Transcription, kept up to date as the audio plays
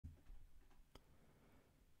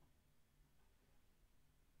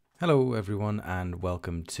Hello everyone and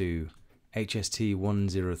welcome to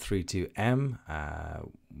HST1032M,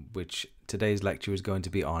 which today's lecture is going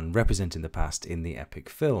to be on representing the past in the epic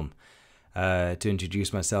film. To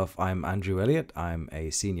introduce myself, I'm Andrew Elliott. I'm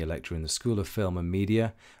a senior lecturer in the School of Film and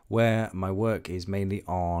Media, where my work is mainly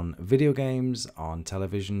on video games, on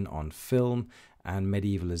television, on film, and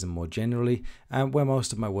medievalism more generally, and where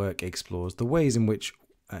most of my work explores the ways in which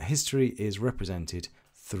history is represented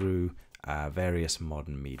through various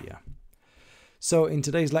modern media. So in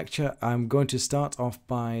today's lecture, I'm going to start off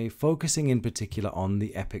by focusing in particular on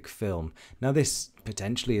the epic film. Now this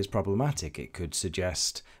potentially is problematic. It could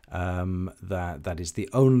suggest that is the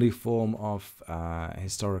only form of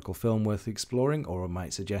historical film worth exploring, or it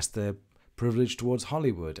might suggest they're privileged towards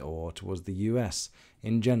Hollywood or towards the US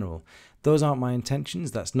in general. Those aren't my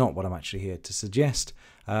intentions. That's not what I'm actually here to suggest.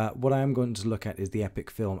 What I am going to look at is the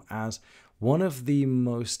epic film as one of the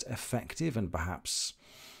most effective and perhaps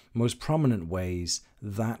most prominent ways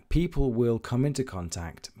that people will come into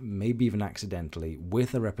contact, maybe even accidentally,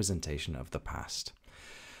 with a representation of the past.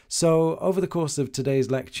 So over the course of today's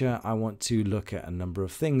lecture, I want to look at a number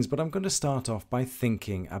of things, but I'm going to start off by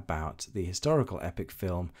thinking about the historical epic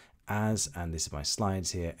film as, and this is my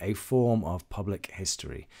slides here, a form of public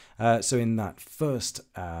history. So in that first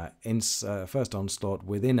onslaught,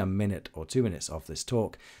 within a minute or 2 minutes of this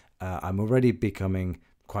talk, I'm already becoming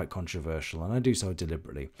quite controversial, and I do so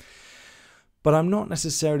deliberately. But I'm not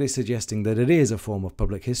necessarily suggesting that it is a form of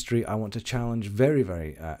public history. I want to challenge very,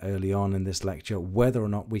 very early on in this lecture whether or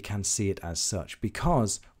not we can see it as such,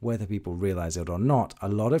 because whether people realize it or not, a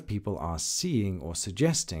lot of people are seeing or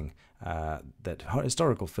suggesting that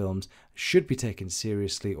historical films should be taken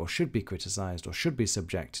seriously or should be criticized or should be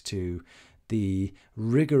subject to the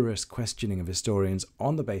rigorous questioning of historians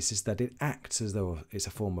on the basis that it acts as though it's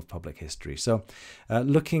a form of public history. So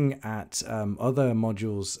looking at other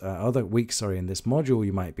weeks in this module,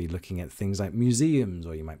 you might be looking at things like museums,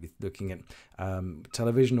 or you might be looking at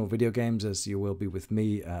television or video games, as you will be with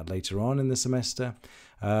me later on in the semester,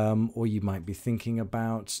 or you might be thinking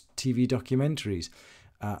about TV documentaries.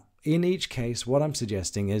 In each case, what I'm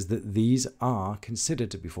suggesting is that these are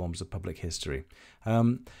considered to be forms of public history.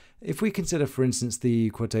 If we consider, for instance,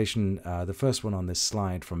 the quotation, the first one on this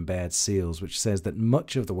slide from Baird Seals, which says that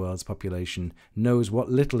much of the world's population knows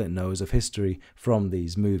what little it knows of history from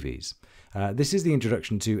these movies. This is the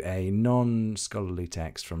introduction to a non-scholarly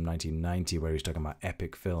text from 1990 where he's talking about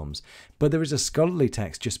epic films. But there is a scholarly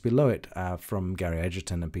text just below it from Gary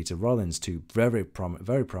Edgerton and Peter Rollins, two very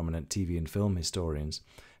prominent TV and film historians,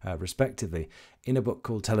 respectively, in a book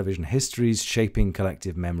called Television Histories, Shaping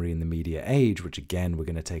Collective Memory in the Media Age, which again we're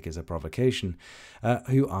going to take as a provocation,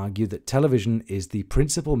 who argue that television is the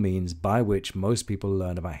principal means by which most people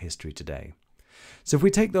learn about history today. So if we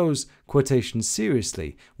take those quotations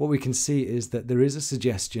seriously, what we can see is that there is a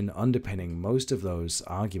suggestion underpinning most of those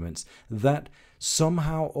arguments that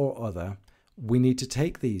somehow or other we need to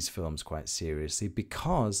take these films quite seriously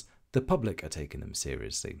because the public are taking them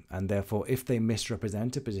seriously, and therefore if they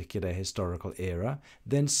misrepresent a particular historical era,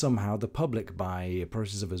 then somehow the public, by a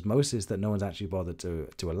process of osmosis that no one's actually bothered to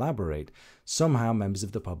elaborate, somehow members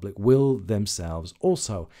of the public will themselves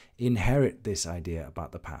also inherit this idea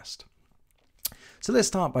about the past. So let's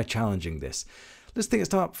start by challenging this.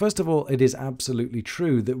 First of all, it is absolutely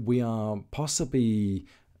true that we are possibly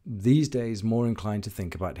these days more inclined to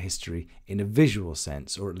think about history in a visual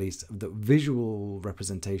sense, or at least that visual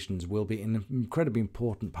representations will be an incredibly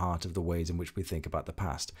important part of the ways in which we think about the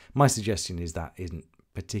past. My suggestion is that isn't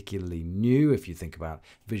particularly new if you think about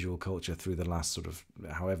visual culture through the last sort of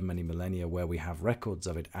however many millennia where we have records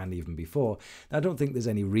of it, and even before. I don't think there's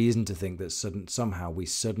any reason to think that somehow we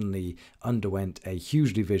suddenly underwent a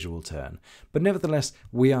hugely visual turn. But nevertheless,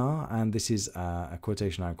 we are, and this is a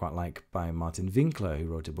quotation I quite like by Martin Winkler, who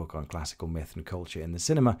wrote a book on classical myth and culture in the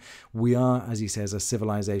cinema, we are, as he says, a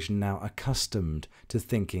civilization now accustomed to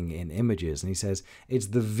thinking in images. And he says it's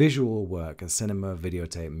the visual work, a cinema,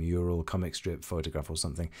 videotape, mural, comic strip, photograph, or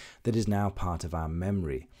something that is now part of our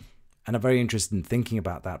memory. And I'm very interested in thinking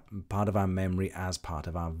about that part of our memory as part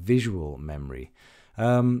of our visual memory,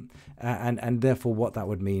 and therefore what that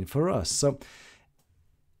would mean for us. So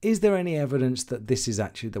is there any evidence that this is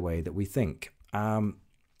actually the way that we think?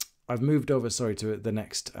 I've moved over, to the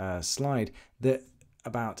next slide,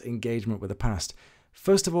 about engagement with the past.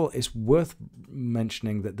 First of all, it's worth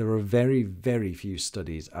mentioning that there are very, very few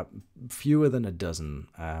studies, fewer than a dozen,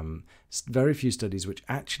 very few studies which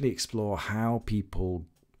actually explore how people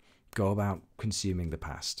go about consuming the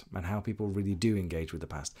past and how people really do engage with the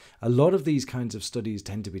past. A lot of these kinds of studies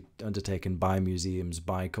tend to be undertaken by museums,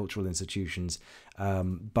 by cultural institutions,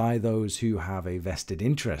 by those who have a vested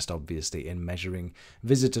interest, obviously, in measuring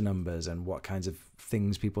visitor numbers and what kinds of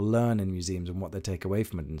things people learn in museums and what they take away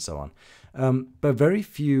from it and so on. But very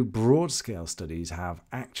few broad-scale studies have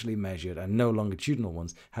actually measured, and no longitudinal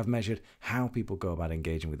ones have measured, how people go about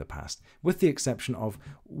engaging with the past, with the exception of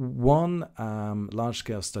one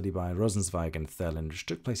large-scale study by Rosenzweig and Thurlin, which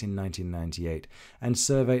took place in 1998 and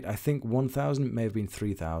surveyed, I think, 1,000, it may have been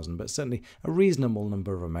 3,000, but certainly a reasonable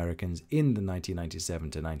number of Americans in the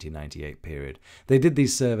 1997 to 1998 period. They did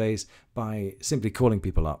these surveys by simply calling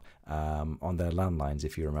people up on their landlines,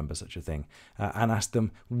 if you remember such a thing, and asked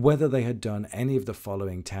them whether they had done any of the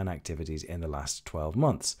following 10 activities in the last 12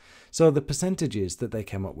 months. So the percentages that they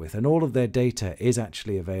came up with, and all of their data is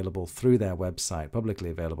actually available through their website, publicly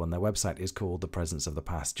available, and their website is called The Presence of the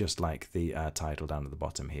Past, just like the title down at the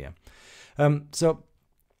bottom here. Let's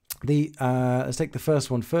take the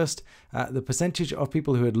first one first. The percentage of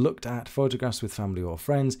people who had looked at photographs with family or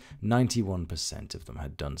friends, 91% of them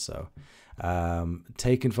had done so.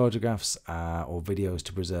 Taken photographs or videos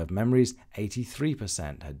to preserve memories,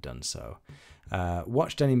 83% had done so.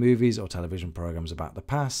 Watched any movies or television programs about the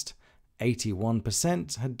past,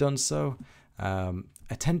 81% had done so.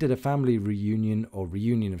 Attended a family reunion or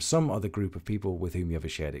reunion of some other group of people with whom you have a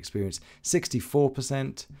shared experience,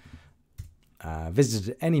 64%.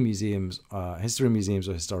 Visited any museums, history museums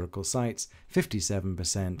or historical sites,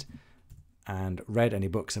 57%, and read any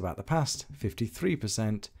books about the past,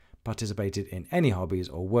 53%, participated in any hobbies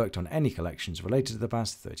or worked on any collections related to the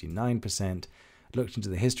past, 39%, looked into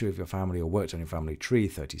the history of your family or worked on your family tree,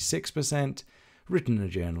 36%, written in a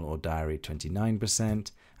journal or diary,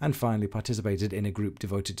 29%, and finally participated in a group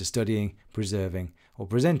devoted to studying, preserving, or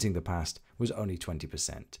presenting the past was only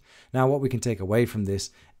 20%. Now, what we can take away from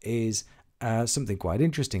this is something quite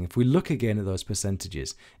interesting. If we look again at those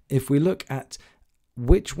percentages, if we look at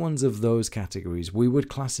which ones of those categories we would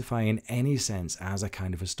classify in any sense as a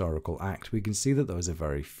kind of historical act, we can see that those are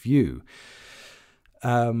very few.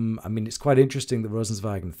 I mean, it's quite interesting that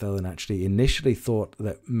Rosenzweig and Thurlin actually initially thought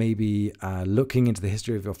that maybe looking into the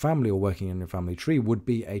history of your family or working on your family tree would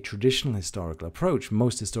be a traditional historical approach.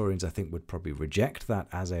 Most historians, I think, would probably reject that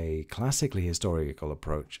as a classically historical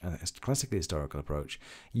approach.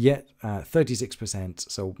 Yet 36%,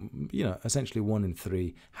 so essentially 1 in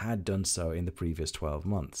 3, had done so in the previous 12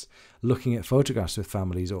 months. Looking at photographs with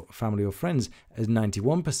family or friends, as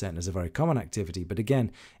 91% is a very common activity, but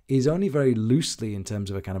again, is only very loosely in terms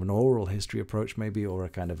of a kind of an oral history approach maybe, or a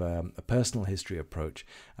kind of a personal history approach,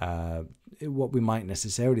 what we might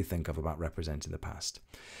necessarily think of about representing the past.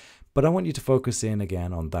 But I want you to focus in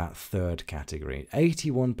again on that third category.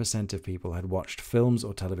 81% of people had watched films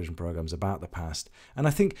or television programs about the past, and I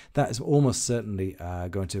think that is almost certainly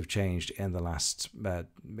going to have changed in the last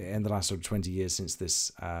sort of 20 years since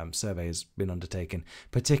this survey has been undertaken,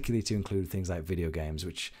 particularly to include things like video games,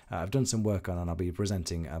 which I've done some work on, and I'll be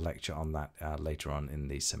presenting a lecture on that later on in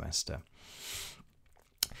the semester.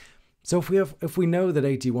 So if we know that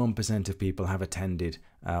 81% of people have attended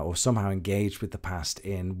or somehow engaged with the past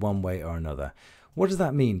in one way or another, what does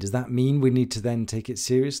that mean? Does that mean we need to then take it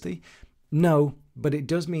seriously? No, but it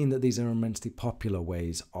does mean that these are immensely popular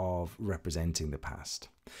ways of representing the past.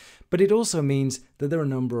 But it also means that there are a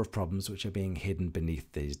number of problems which are being hidden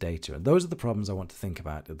beneath these data, and those are the problems I want to think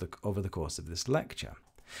about over the course of this lecture.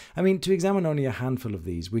 I mean, to examine only a handful of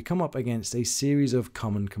these, we come up against a series of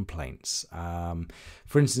common complaints.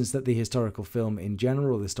 For instance, that the historical film in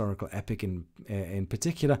general, the historical epic in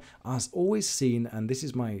particular, are always seen, and this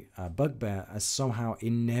is my bugbear, as somehow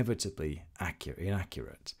inevitably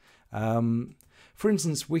inaccurate. For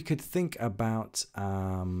instance, we could think about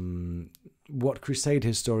what Crusade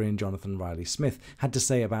historian Jonathan Riley Smith had to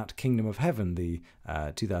say about Kingdom of Heaven, the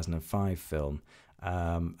 2005 film,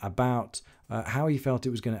 about how he felt it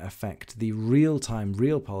was going to affect the real-time,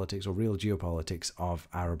 real politics or real geopolitics of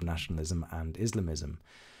Arab nationalism and Islamism.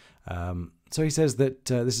 So he says that,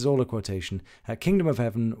 this is all a quotation, Kingdom of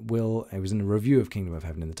Heaven it was in a review of Kingdom of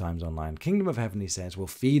Heaven in the Times Online, Kingdom of Heaven, he says, will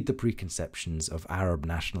feed the preconceptions of Arab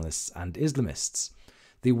nationalists and Islamists.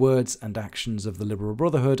 The words and actions of the Liberal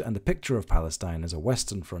Brotherhood and the picture of Palestine as a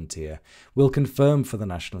Western frontier will confirm for the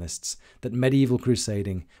nationalists that medieval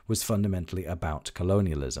crusading was fundamentally about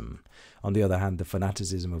colonialism. On the other hand, the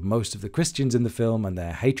fanaticism of most of the Christians in the film and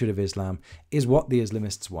their hatred of Islam is what the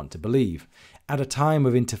Islamists want to believe. At a time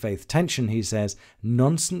of interfaith tension, he says,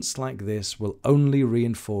 nonsense like this will only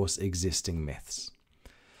reinforce existing myths.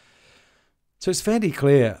 So it's fairly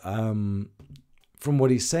clear from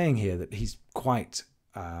what he's saying here that he's quite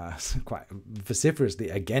quite vociferously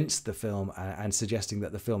against the film and suggesting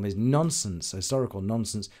that the film is nonsense, historical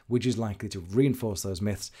nonsense, which is likely to reinforce those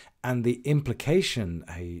myths. And the implication,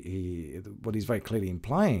 what he's very clearly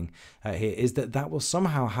implying here, is that that will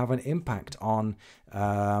somehow have an impact on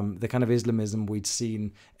the kind of Islamism we'd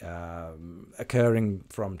seen occurring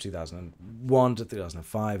from 2001 to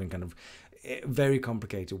 2005 in kind of very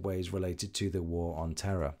complicated ways related to the war on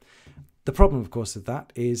terror. The problem, of course, of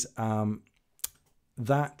that is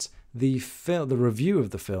that the review of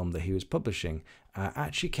the film that he was publishing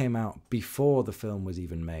actually came out before the film was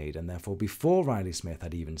even made, and therefore before Riley Smith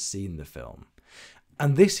had even seen the film.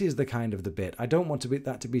 And this is the kind of the bit. I don't want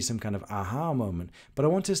that to be some kind of aha moment, but I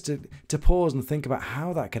want us to pause and think about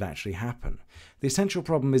how that could actually happen. The essential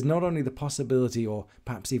problem is not only the possibility, or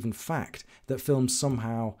perhaps even fact, that films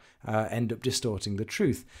somehow end up distorting the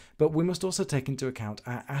truth, but we must also take into account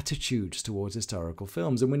our attitudes towards historical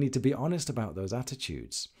films, and we need to be honest about those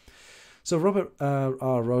attitudes. So Robert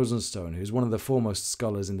R. Rosenstone, who's one of the foremost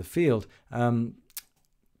scholars in the field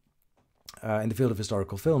of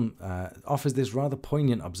historical film, offers this rather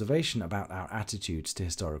poignant observation about our attitudes to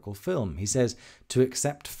historical film. He says, to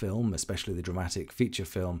accept film, especially the dramatic feature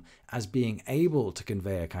film, as being able to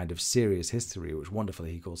convey a kind of serious history, which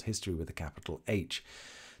wonderfully he calls history with a capital H.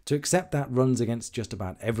 To accept that runs against just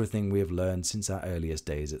about everything we have learned since our earliest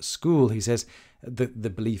days at school. He says the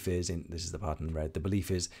belief is, this is the part in red, the belief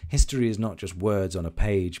is history is not just words on a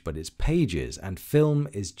page, but it's pages, and film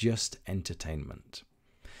is just entertainment.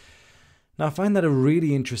 Now, I find that a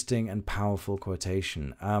really interesting and powerful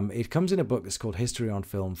quotation. It comes in a book that's called History on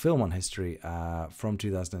Film, Film on History, from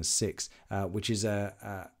 2006, which is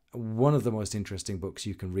one of the most interesting books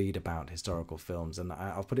you can read about historical films. And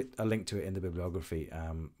I'll put a link to it in the bibliography,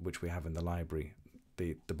 which we have in the library,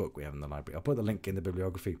 the book we have in the library. I'll put the link in the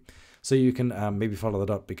bibliography so you can maybe follow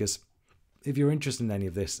that up, because if you're interested in any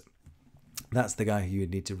of this, that's the guy who you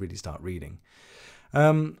need to really start reading.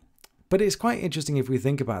 But it's quite interesting if we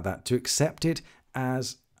think about that. To accept it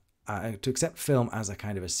as, to accept film as a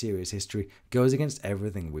kind of a serious history goes against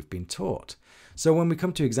everything we've been taught. So when we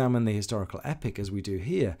come to examine the historical epic, as we do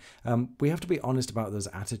here, we have to be honest about those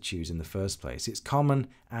attitudes in the first place. It's common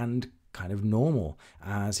and kind of normal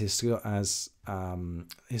as historians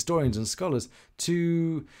and scholars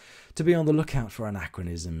to be on the lookout for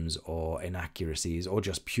anachronisms or inaccuracies or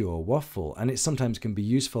just pure waffle, and it sometimes can be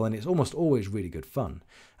useful, and it's almost always really good fun.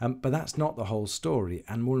 But that's not the whole story,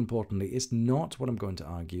 and more importantly, it's not, what I'm going to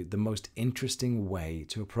argue, the most interesting way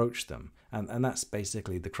to approach them. And that's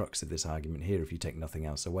basically the crux of this argument here, if you take nothing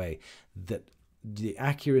else away, that the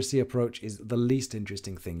accuracy approach is the least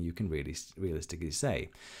interesting thing you can really realistically say.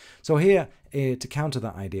 So here, to counter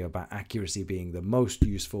that idea about accuracy being the most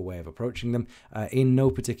useful way of approaching them, in no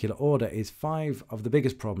particular order, is 5 of the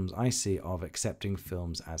biggest problems I see of accepting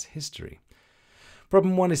films as history.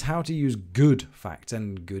 Problem 1 is how to use good facts,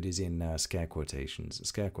 and good is in scare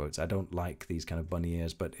quotes. I don't like these kind of bunny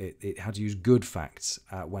ears, but how to use good facts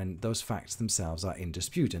when those facts themselves are in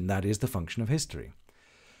dispute, and that is the function of history.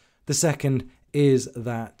 The second is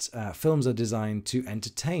that films are designed to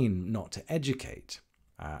entertain, not to educate.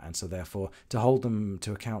 And so therefore, to hold them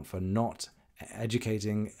to account for not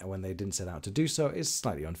educating when they didn't set out to do so is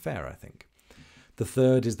slightly unfair, I think. The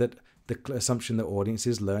third is that the assumption that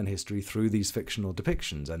audiences learn history through these fictional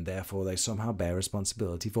depictions, and therefore they somehow bear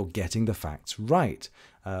responsibility for getting the facts right,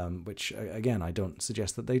 which, again, I don't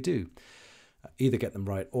suggest that they do. Either get them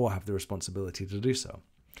right or have the responsibility to do so.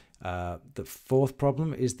 The fourth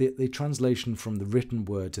problem is that the translation from the written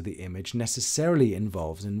word to the image necessarily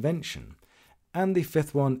involves invention. And the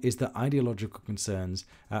fifth one is that ideological concerns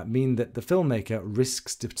mean that the filmmaker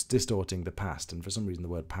risks distorting the past. And for some reason, the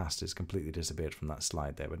word past is completely disappeared from that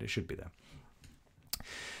slide there, but it should be there.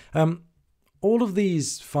 All of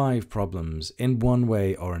these 5 problems, in one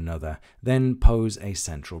way or another, then pose a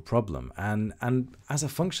central problem. And as a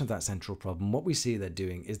function of that central problem, what we see they're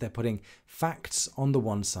doing is they're putting facts on the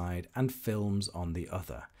one side and films on the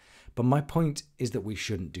other. But my point is that we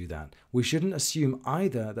shouldn't do that. We shouldn't assume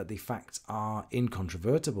either that the facts are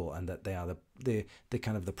incontrovertible and that they are the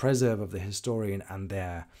kind of the preserve of the historian and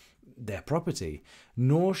their property,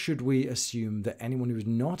 nor should we assume that anyone who is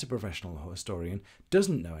not a professional historian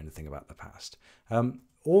doesn't know anything about the past.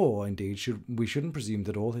 Or indeed, we shouldn't presume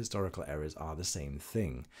that all historical errors are the same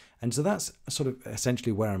thing. And so that's sort of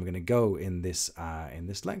essentially where I'm going to go in this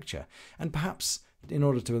lecture. And perhaps in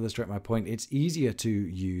order to illustrate my point, it's easier to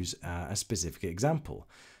use a specific example.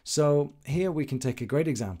 So here we can take a great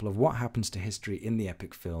example of what happens to history in the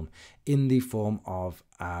epic film in the form of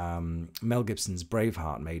Mel Gibson's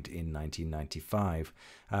Braveheart, made in 1995,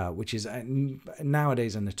 which is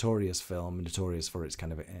nowadays a notorious film, notorious for its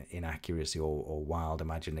kind of inaccuracy or wild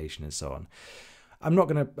imagination and so on. I'm not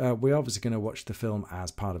going to, we're obviously going to watch the film as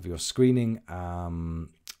part of your screening,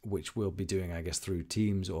 which we'll be doing, I guess, through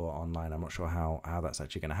Teams or online. I'm not sure how that's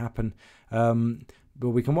actually going to happen.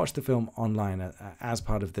 But we can watch the film online as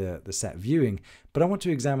part of the set viewing. But I want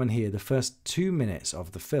to examine here the first 2 minutes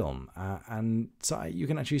of the film, and so you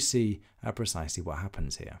can actually see precisely what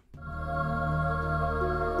happens here.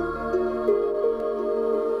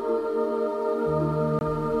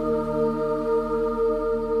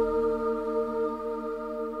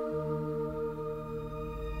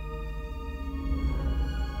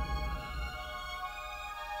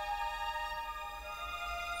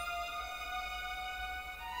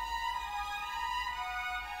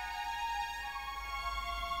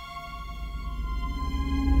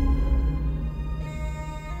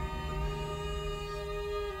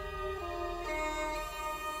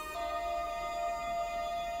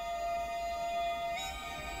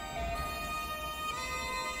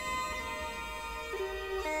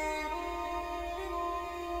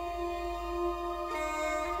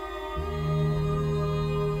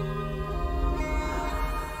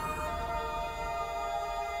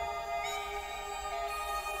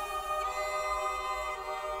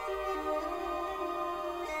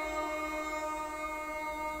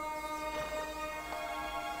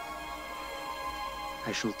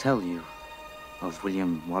 I shall tell you of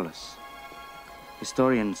William Wallace.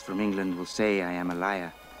 Historians from England will say I am a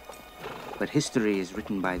liar, but history is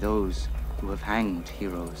written by those who have hanged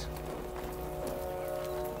heroes.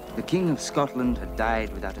 The King of Scotland had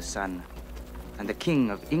died without a son, and the King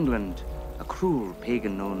of England, a cruel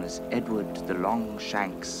pagan known as Edward the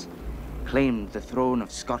Longshanks, claimed the throne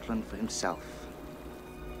of Scotland for himself.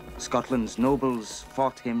 Scotland's nobles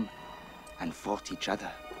fought him and fought each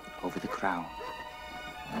other over the crown.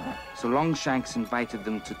 So Longshanks invited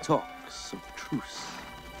them to talks of truce.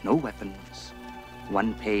 No weapons,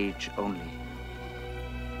 one page only.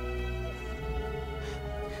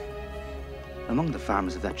 Among the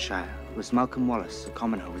farmers of that shire was Malcolm Wallace, a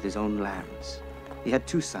commoner with his own lands. He had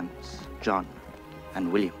 2 sons, John and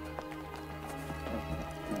William.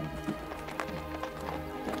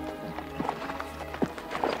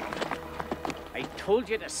 I told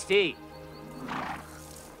you to stay.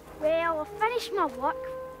 Well, I've finished my work.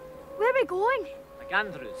 Where are we going?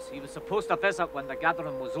 McAndrews, he was supposed to visit when the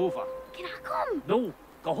gathering was over. Can I come? No,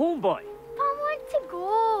 go home, boy. But I want to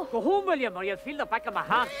go. Go home, William, or you'll feel the back of my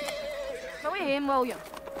hand. Go in, William.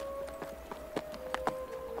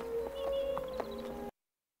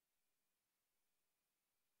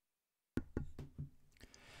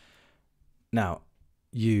 Now,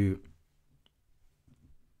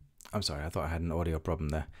 I'm sorry, I thought I had an audio problem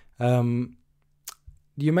there.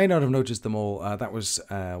 You may not have noticed them all. That was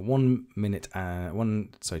 2 minutes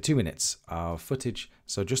of footage,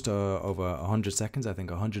 so just over 100 seconds, I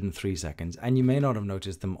think 103 seconds, and you may not have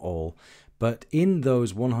noticed them all, but in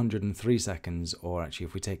those 103 seconds, or actually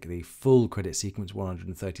if we take the full credit sequence,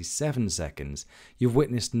 137 seconds, you've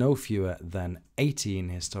witnessed no fewer than 18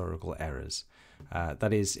 historical errors.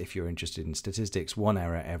 That is, if you're interested in statistics, 1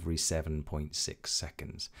 error every 7.6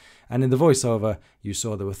 seconds. And in the voiceover, you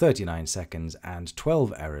saw there were 39 seconds and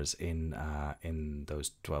 12 errors in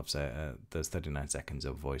those 39 seconds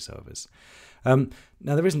of voiceovers.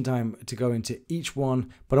 Now, there isn't time to go into each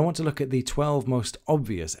one, but I want to look at the 12 most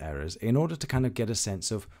obvious errors in order to kind of get a sense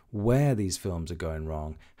of where these films are going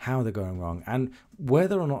wrong, how they're going wrong, and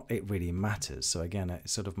whether or not it really matters. So again,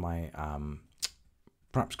 it's sort of my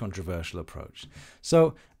perhaps controversial approach.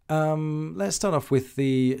 So let's start off with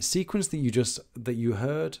the sequence that you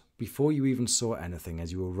heard before you even saw anything.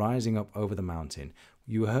 As you were rising up over the mountain,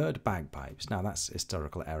 you heard bagpipes. Now that's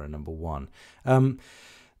historical error number 1.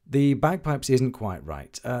 The bagpipes isn't quite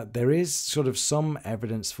right. There is sort of some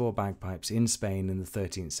evidence for bagpipes in Spain in the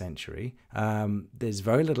 13th century. There's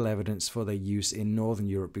very little evidence for their use in Northern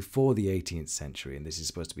Europe before the 18th century, and this is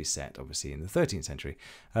supposed to be set, obviously, in the 13th century.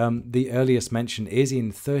 The earliest mention is in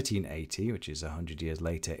 1380, which is 100 years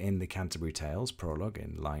later, in the Canterbury Tales prologue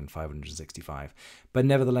in line 565. But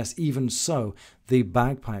nevertheless, even so, the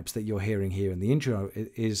bagpipes that you're hearing here in the intro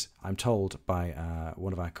is, I'm told by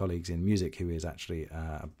one of our colleagues in music, who is actually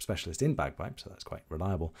a specialist in bagpipes, so that's quite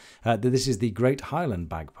reliable, that this is the Great Highland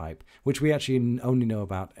bagpipe, which we actually only know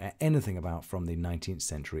about anything about from the 19th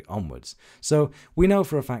century onwards. So we know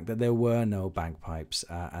for a fact that there were no bagpipes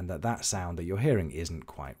and that sound that you're hearing isn't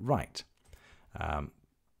quite right.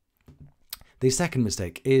 The second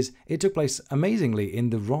mistake is it took place amazingly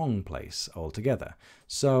in the wrong place altogether.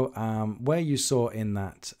 So where you saw in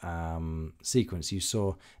that sequence, you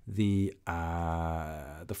saw the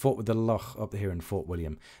loch up here in Fort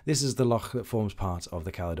William. This is the loch that forms part of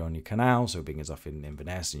the Caledonia Canal. So being as off in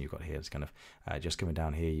Inverness, and you've got here, it's kind of just coming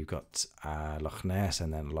down here. You've got Loch Ness,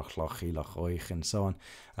 and then Loch Lochy, Loch Oich, and so on.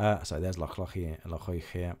 So there's Loch Lochy, Loch Oich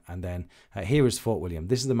here, and then here is Fort William.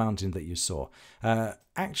 This is the mountain that you saw.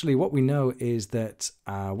 Actually, what we know is that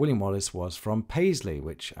William Wallace was from Paisley,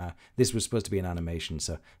 which this was supposed to be an animation,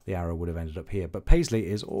 so the arrow would have ended up here. But Paisley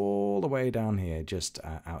is all the way down here, just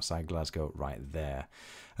outside Glasgow, right there.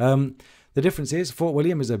 The difference is Fort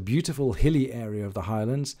William is a beautiful hilly area of the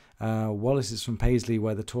Highlands. Wallace is from Paisley,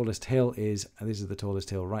 where the tallest hill is, and this is the tallest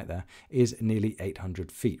hill right there, is nearly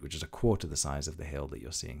 800 feet, which is a quarter the size of the hill that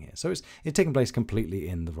you're seeing here. So it's taking place completely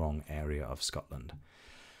in the wrong area of Scotland.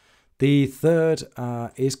 The third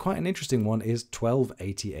is quite an interesting one, is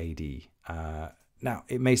 1280 AD. Now,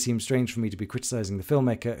 it may seem strange for me to be criticizing the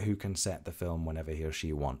filmmaker who can set the film whenever he or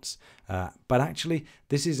she wants. But actually,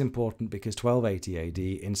 this is important because 1280 AD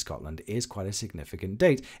in Scotland is quite a significant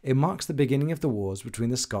date. It marks the beginning of the wars between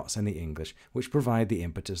the Scots and the English, which provide the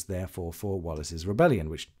impetus, therefore, for Wallace's rebellion,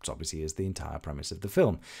 which obviously is the entire premise of the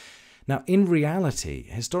film. Now, in reality,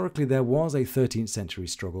 historically, there was a 13th century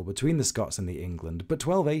struggle between the Scots and the England, but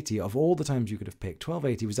 1280, of all the times you could have picked,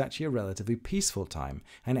 1280 was actually a relatively peaceful time,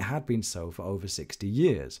 and it had been so for over 60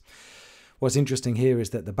 years. What's interesting here is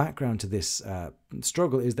that the background to this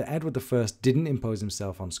struggle is that Edward I didn't impose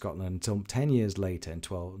himself on Scotland until 10 years later,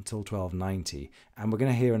 until 1290, and we're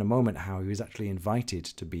going to hear in a moment how he was actually invited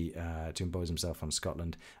to impose himself on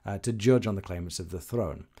Scotland to judge on the claimants of the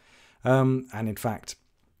throne. And in fact,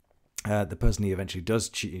 the person he eventually does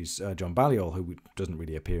choose, John Balliol, who doesn't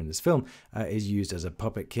really appear in this film, is used as a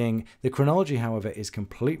puppet king. The chronology, however, is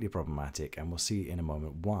completely problematic, and we'll see in a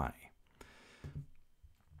moment why.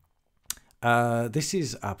 This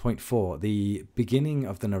is point 4. The beginning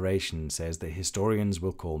of the narration says that historians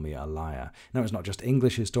will call me a liar. Now, it's not just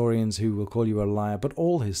English historians who will call you a liar, but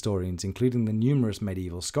all historians, including the numerous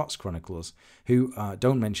medieval Scots chroniclers, who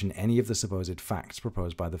don't mention any of the supposed facts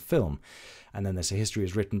proposed by the film. And then they say history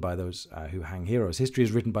is written by those who hang heroes. History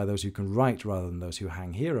is written by those who can write rather than those who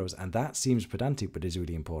hang heroes. And that seems pedantic, but is a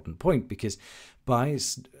really important point, because by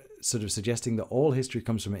sort of suggesting that all history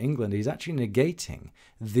comes from England, he's actually negating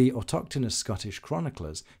the autochthonous Scottish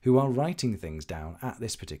chroniclers who are writing things down at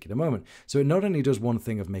this particular moment. So it not only does one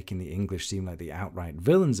thing of making the English seem like the outright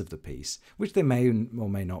villains of the piece, which they may or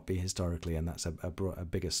may not be historically, and that's a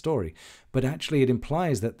bigger story, but actually it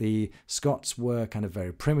implies that the Scots were kind of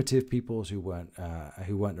very primitive peoples who weren't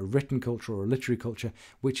a written culture or a literary culture,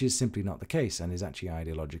 which is simply not the case and is actually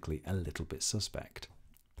ideologically a little bit suspect.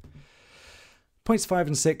 Points 5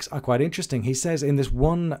 and 6 are quite interesting. He says in this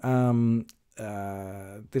one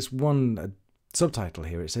subtitle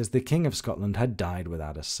here, it says, "The King of Scotland had died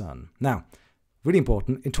without a son." Now, really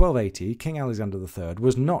important, in 1280, King Alexander III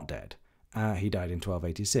was not dead. He died in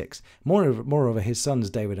 1286. Moreover, his sons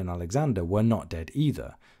David and Alexander were not dead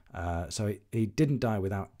either. So he didn't die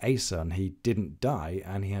without a son, he didn't die,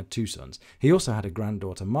 and he had 2 sons. He also had a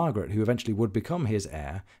granddaughter, Margaret, who eventually would become his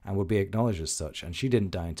heir and would be acknowledged as such, and she didn't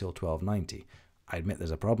die until 1290. I admit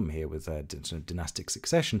there's a problem here with dynastic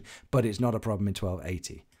succession, but it's not a problem in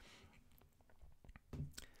 1280.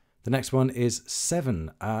 The next one is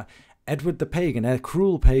 7. Edward the Pagan, a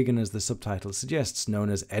cruel pagan as the subtitle suggests, known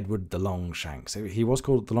as Edward the Longshanks. He was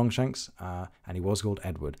called the Longshanks, and he was called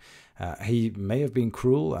Edward. He may have been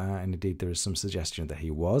cruel, and indeed there is some suggestion that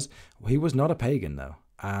he was. He was not a pagan, though.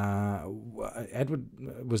 Edward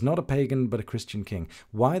was not a pagan, but a Christian king.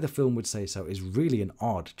 Why the film would say so is really an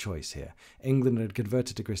odd choice here. England had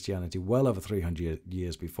converted to Christianity well over 300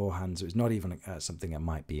 years beforehand, so it's not even something that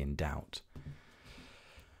might be in doubt.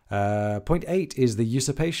 Point 8 is the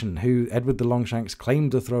usurpation, who Edward the Longshanks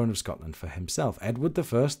claimed the throne of Scotland for himself. Edward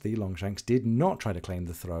I, the Longshanks, did not try to claim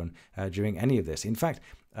the throne during any of this. In fact,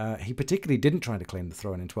 He particularly didn't try to claim the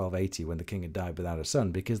throne in 1280 when the king had died without a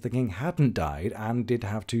son, because the king hadn't died and did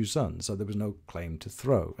have 2 sons, so there was no claim to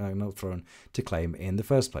no throne to claim in the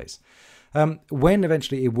first place. When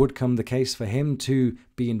eventually it would come the case for him to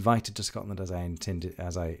be invited to Scotland, as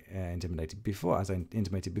I intimated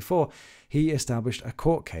before, he established a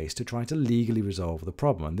court case to try to legally resolve the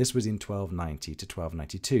problem, and this was in 1290 to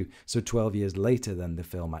 1292, so 12 years later than the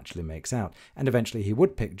film actually makes out. And eventually he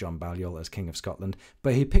would pick John Balliol as King of Scotland,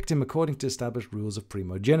 but he picked him according to established rules of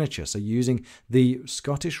primogeniture, so using the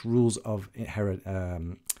Scottish rules of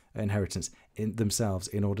inheritance themselves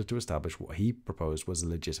in order to establish what he proposed was a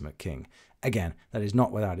legitimate king. Again, that is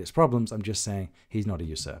not without its problems. I'm just saying he's not a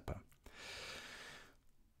usurper.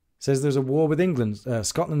 Says there's a war with England.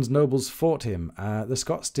 Scotland's nobles fought him. The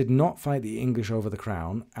Scots did not fight the English over the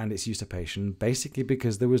crown and its usurpation, basically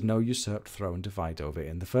because there was no usurped throne to fight over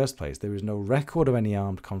in the first place. There is no record of any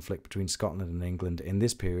armed conflict between Scotland and England in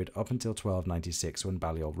this period up until 1296 when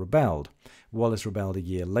Balliol rebelled. Wallace rebelled a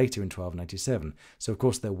year later in 1297. So of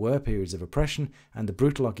course there were periods of oppression, and the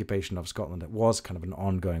brutal occupation of Scotland was kind of an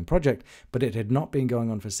ongoing project, but it had not been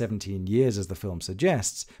going on for 17 years as the film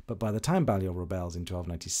suggests. But by the time Balliol rebels in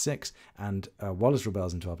 1296 and Wallace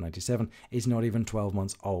rebels in 1297, it's not even 12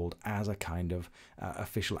 months old as a kind of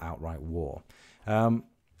official outright war.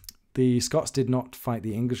 The Scots did not fight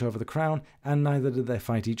the English over the crown, and neither did they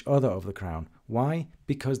fight each other over the crown. Why?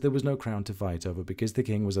 Because there was no crown to fight over, because the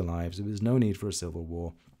king was alive, so there was no need for a civil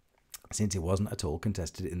war, since it wasn't at all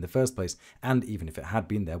contested in the first place, and even if it had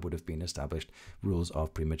been, there would have been established rules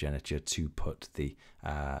of primogeniture to put the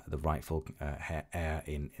rightful heir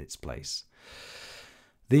in its place.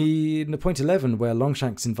 In point 11, where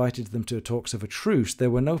Longshanks invited them to talks of a truce, there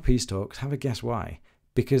were no peace talks. Have a guess why?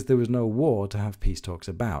 Because there was no war to have peace talks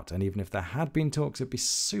about, and even if there had been talks, it'd be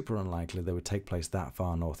super unlikely they would take place that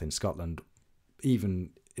far north in Scotland, even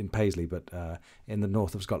in Paisley, but in the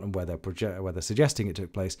north of Scotland where they're suggesting it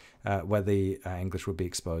took place, where the English would be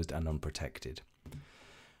exposed and unprotected.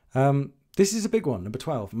 This is a big one, number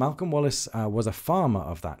 12. Malcolm Wallace was a farmer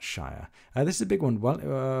of that shire. This is a big one.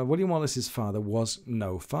 William Wallace's father was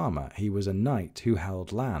no farmer. He was a knight who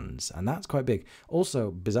held lands, and that's quite big.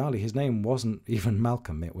 Also, bizarrely, his name wasn't even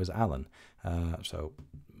Malcolm, it was Alan. So,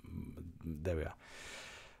 there we are.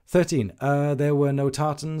 13. There were no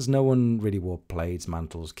tartans. No one really wore plaids,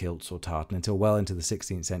 mantles, kilts, or tartan until well into the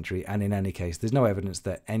 16th century, and in any case, there's no evidence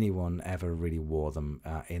that anyone ever really wore them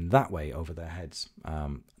in that way over their heads.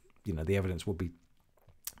 The evidence would be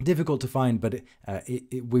difficult to find, but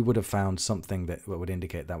we would have found something that would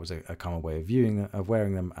indicate that was a common way of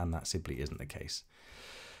wearing them, and that simply isn't the case.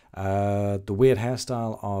 The weird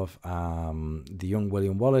hairstyle of the young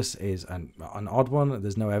William Wallace is an odd one.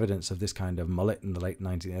 There's no evidence of this kind of mullet in the late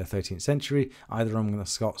 13th century, either among the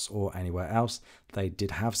Scots or anywhere else. They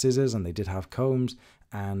did have scissors and they did have combs,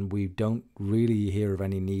 and we don't really hear of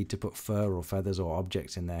any need to put fur or feathers or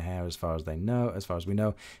objects in their hair as far as we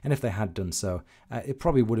know. And if they had done so, it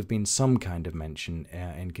probably would have been some kind of mention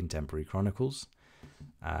in contemporary chronicles.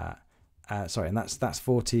 And that's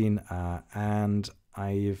 14, and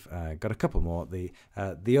I've got a couple more. The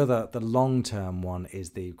long-term one is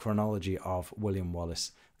the chronology of William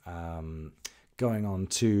Wallace going on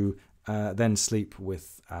to then sleep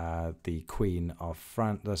with the Queen of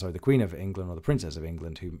the Queen of England, or the Princess of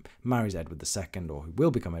England, who marries Edward II, or who will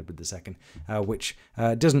become Edward II, which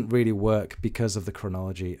doesn't really work because of the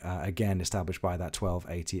chronology, again, established by that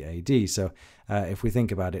 1280 AD. So if we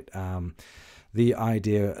think about it, the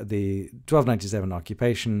 1297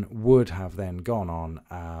 occupation would have then gone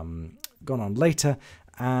on later,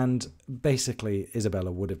 and basically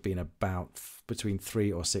Isabella would have been about between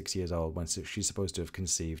 3 or 6 years old when she's supposed to have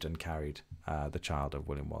conceived and carried the child of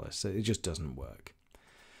William Wallace. So it just doesn't work.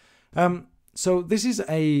 So this is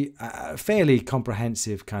a fairly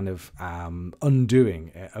comprehensive kind of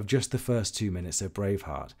undoing of just the first 2 minutes of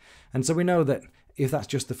Braveheart. And so we know that if that's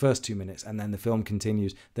just the first 2 minutes and then the film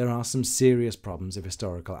continues, there are some serious problems of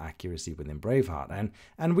historical accuracy within Braveheart.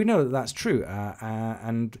 And we know that that's true.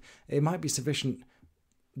 And it might be sufficient,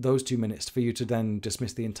 those 2 minutes, for you to then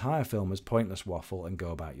dismiss the entire film as pointless waffle and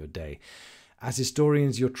go about your day. As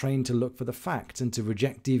historians, you're trained to look for the facts and to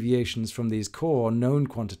reject deviations from these core known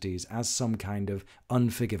quantities as some kind of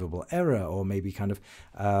unforgivable error or maybe kind of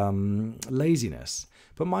laziness.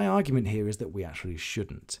 But my argument here is that we actually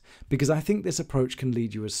shouldn't, because I think this approach can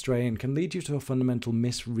lead you astray and can lead you to a fundamental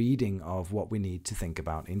misreading of what we need to think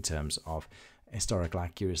about in terms of historical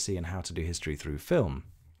accuracy and how to do history through film.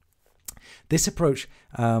 This approach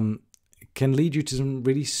can lead you to some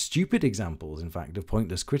really stupid examples, in fact, of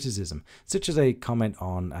pointless criticism, such as a comment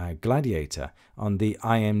on Gladiator on the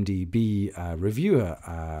IMDb reviewer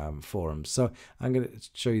forums. So I'm going to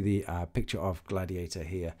show you the picture of Gladiator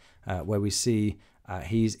here, where we see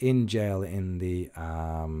he's in jail in the...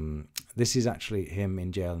 this is actually him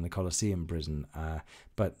in jail in the Colosseum prison,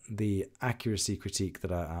 but the accuracy critique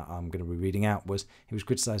that I'm going to be reading out was he was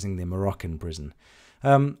criticizing the Moroccan prison. I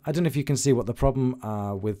don't know if you can see what the problem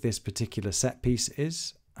with this particular set piece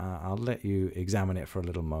is. I'll let you examine it for a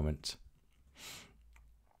little moment,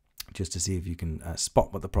 just to see if you can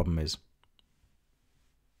spot what the problem is.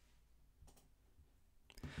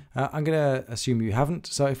 I'm going to assume you haven't.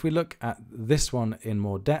 So if we look at this one in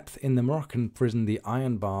more depth, in the Moroccan prison, the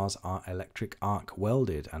iron bars are electric arc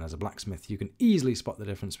welded. And as a blacksmith, you can easily spot the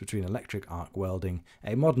difference between electric arc welding,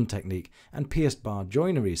 a modern technique, and pierced bar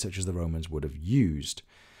joinery, such as the Romans would have used.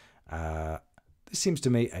 This seems to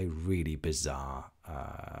me a really bizarre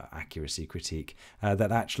accuracy critique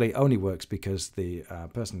that actually only works because the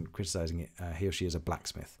person criticizing it, he or she is a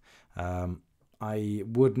blacksmith. I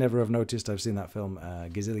would never have noticed. I've seen that film a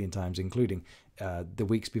gazillion times, including the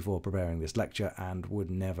weeks before preparing this lecture, and would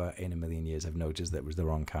never in a million years have noticed that it was the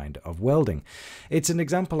wrong kind of welding. It's an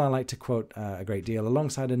example I like to quote a great deal,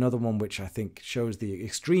 alongside another one which I think shows the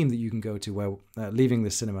extreme that you can go to, where leaving the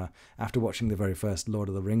cinema after watching the very first Lord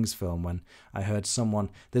of the Rings film, when I heard someone,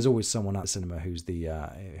 there's always someone at the cinema who's the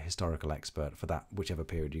historical expert for that, whichever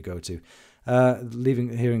period you go to,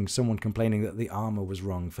 hearing someone complaining that the armor was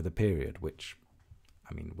wrong for the period, which...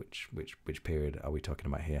 I mean, which period are we talking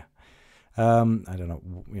about here? I don't know,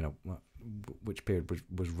 you know, which period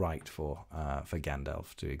was right for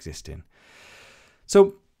Gandalf to exist in.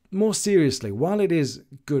 So, more seriously, while it is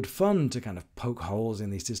good fun to kind of poke holes in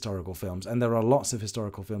these historical films, and there are lots of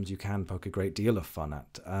historical films you can poke a great deal of fun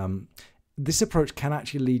at, this approach can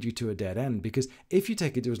actually lead you to a dead end, because if you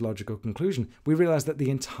take it to its logical conclusion, we realize that the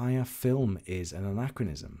entire film is an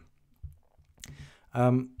anachronism.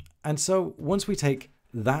 And so, once we take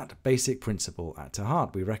that basic principle to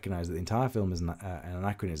heart, we recognize that the entire film is an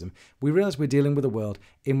anachronism. We realize we're dealing with a world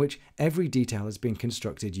in which every detail has been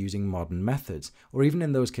constructed using modern methods, or even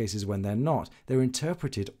in those cases when they're not, they're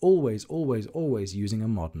interpreted always using a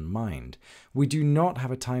modern mind. We do not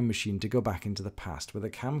have a time machine to go back into the past with a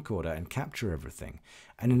camcorder and capture everything.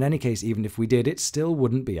 And in any case, even if we did, it still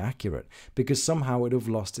wouldn't be accurate, because somehow it would have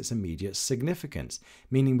lost its immediate significance,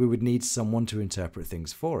 meaning we would need someone to interpret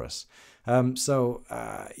things for us. We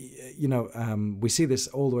see this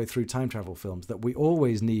all the way through time travel films, that we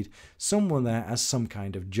always need someone there as some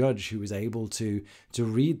kind of judge who is able to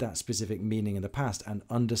read that specific meaning in the past and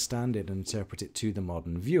understand it and interpret it to the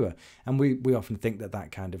modern viewer. And we often think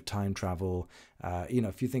that kind of time travel,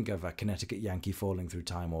 if you think of a Connecticut Yankee falling through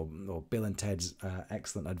time, or Bill and Ted's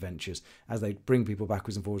excellent adventures as they bring people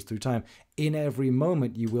backwards and forwards through time, in every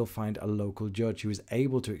moment you will find a local judge who is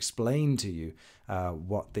able to explain to you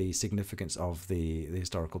what the significance of the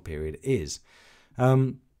historical period is.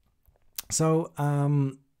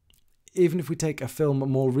 Even if we take a film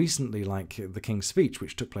more recently, like The King's Speech,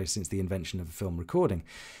 which took place since the invention of film recording,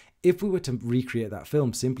 if we were to recreate that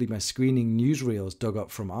film simply by screening newsreels dug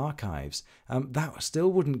up from archives, that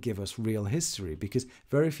still wouldn't give us real history, because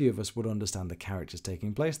very few of us would understand the characters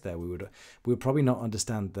taking place there. We would probably not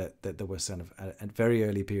understand that there was kind of a very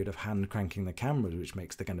early period of hand cranking the cameras, which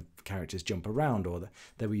makes the kind of characters jump around, or that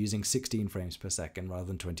they were using 16 frames per second rather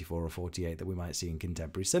than 24 or 48 that we might see in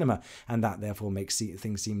contemporary cinema, and that therefore makes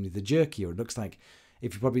things seem either jerky, or it looks like,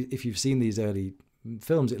 if you've seen these early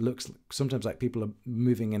films, it looks sometimes like people are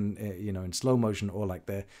moving in slow motion, or like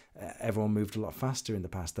everyone moved a lot faster in the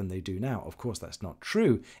past than they do now. Of course, that's not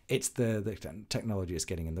true. It's the technology is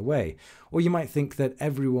getting in the way. Or you might think that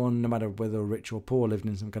everyone, no matter whether rich or poor, lived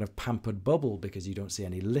in some kind of pampered bubble, because you don't see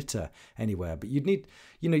any litter anywhere. But you'd need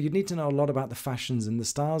to know a lot about the fashions and the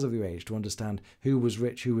styles of your age to understand who was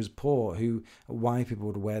rich, who was poor, why people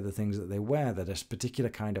would wear the things that they wear, that a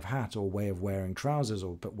particular kind of hat or way of wearing trousers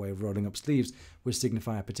or way of rolling up sleeves would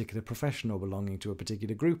signify a particular profession or belonging to a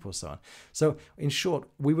particular group, or so on. So, in short,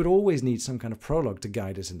 we would always need some kind of prologue to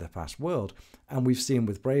guide us into the past world, and we've seen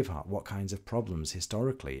with Braveheart what kinds of problems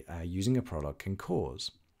historically using a prologue can cause.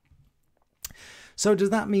 So does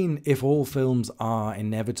that mean if all films are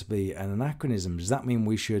inevitably an anachronism, does that mean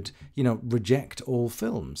we should, reject all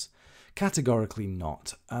films? Categorically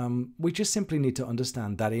not. We just simply need to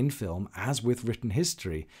understand that in film, as with written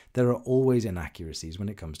history, there are always inaccuracies when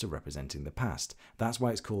it comes to representing the past. That's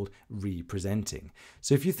why it's called representing.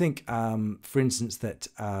 So if you think, for instance, that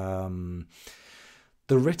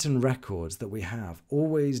the written records that we have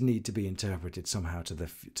always need to be interpreted somehow to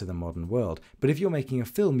the modern world. But if you're making a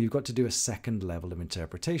film, you've got to do a second level of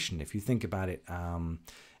interpretation. If you think about it,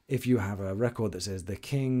 if you have a record that says the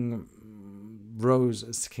king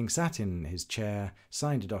sat in his chair,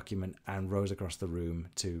 signed a document, and rose across the room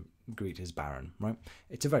to greet his baron, right?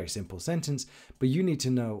 It's a very simple sentence, but you need to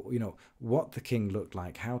know, what the king looked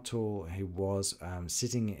like, how tall he was,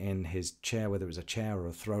 sitting in his chair, whether it was a chair or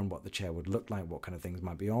a throne, what the chair would look like, what kind of things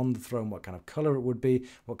might be on the throne, what kind of color it would be,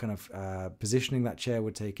 what kind of positioning that chair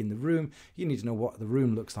would take in the room. You need to know what the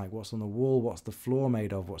room looks like, what's on the wall, what's the floor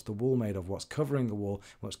made of, what's the wall made of, what's covering the wall,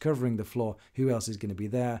 what's covering the floor, who else is going to be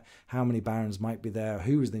there, how many barons might be there,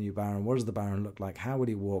 who is the new baron, what does the baron look like, how would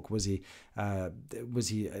he walk, was he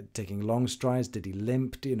taking long strides, did he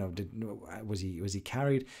limp, was he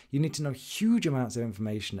carried? You need to know huge amounts of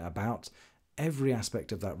information about every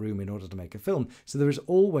aspect of that room in order to make a film. So there is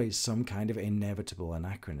always some kind of inevitable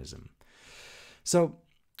anachronism. So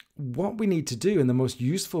what we need to do, and the most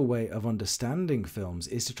useful way of understanding films,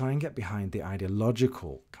 is to try and get behind the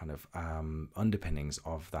ideological kind of underpinnings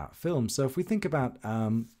of that film. So if we think about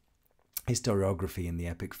historiography in the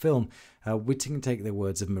epic film, we can take the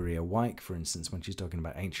words of Maria Wyke, for instance, when she's talking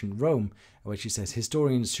about ancient Rome, where she says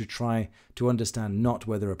historians should try to understand not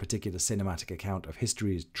whether a particular cinematic account of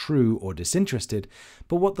history is true or disinterested,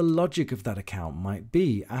 but what the logic of that account might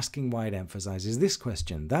be, asking why it emphasizes this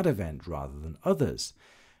question, that event, rather than others.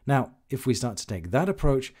 Now, if we start to take that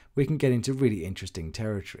approach, we can get into really interesting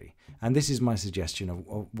territory. And this is my suggestion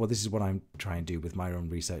of this is what I'm trying to do with my own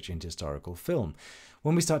research into historical film.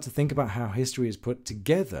 When we start to think about how history is put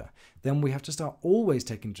together, then we have to start always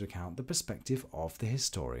taking into account the perspective of the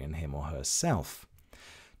historian, him or herself.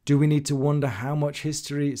 Do we need to wonder how much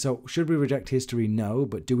history, so should we reject history? No,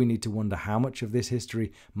 but do we need to wonder how much of this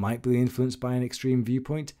history might be influenced by an extreme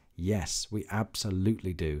viewpoint? Yes, we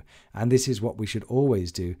absolutely do. And this is what we should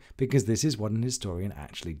always do, because this is what an historian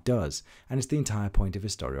actually does. And it's the entire point of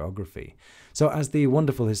historiography. So as the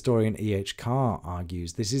wonderful historian E.H. Carr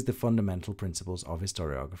argues, this is the fundamental principles of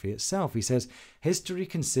historiography itself. He says, history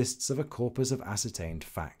consists of a corpus of ascertained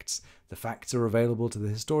facts. The facts are available to the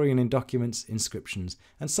historian in documents, inscriptions,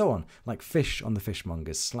 and so on, like fish on the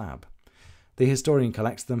fishmonger's slab. The historian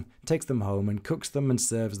collects them, takes them home, and cooks them and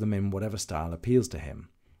serves them in whatever style appeals to him.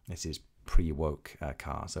 This is pre-woke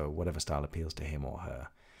Carr, so whatever style appeals to him or her.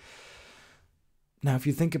 Now, if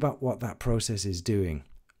you think about what that process is doing,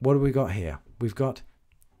 what have we got here? We've got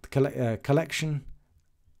the collection,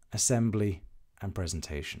 assembly, and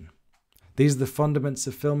presentation. These are the fundaments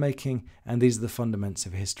of filmmaking, and these are the fundaments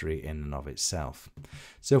of history in and of itself.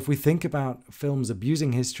 So if we think about films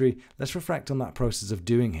abusing history, let's reflect on that process of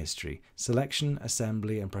doing history. Selection,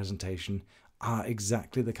 assembly, and presentation are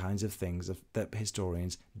exactly the kinds of things that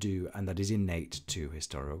historians do, and that is innate to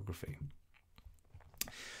historiography.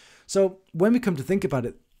 So when we come to think about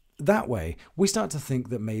it that way, we start to think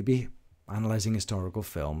that maybe analysing historical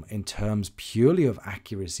film in terms purely of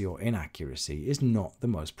accuracy or inaccuracy is not the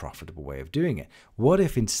most profitable way of doing it. What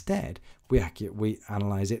if instead we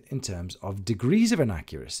analyse it in terms of degrees of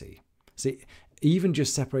inaccuracy? See, even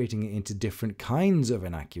just separating it into different kinds of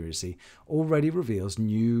inaccuracy already reveals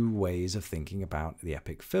new ways of thinking about the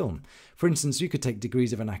epic film. For instance, you could take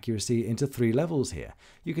degrees of inaccuracy into 3 levels here.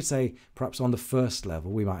 You could say, perhaps on the first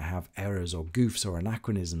level, we might have errors or goofs or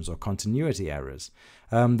anachronisms or continuity errors.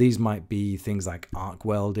 These might be things like arc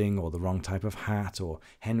welding or the wrong type of hat, or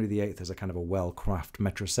Henry VIII as a kind of a well-crafted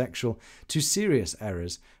metrosexual, to serious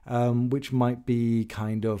errors, which might be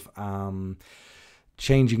kind of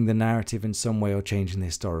changing the narrative in some way or changing the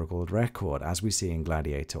historical record, as we see in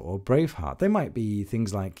Gladiator or Braveheart. They might be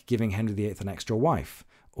things like giving Henry VIII an extra wife,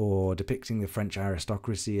 or depicting the French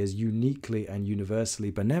aristocracy as uniquely and universally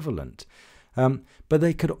benevolent. But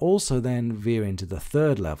they could also then veer into the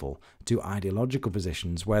third level, to ideological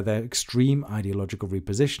positions where they're extreme ideological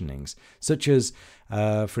repositionings, such as,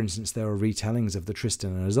 for instance, there are retellings of the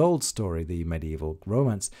Tristan and Isolde story, the medieval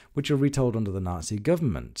romance, which are retold under the Nazi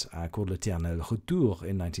government, called L'Éternel Retour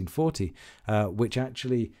in 1940, which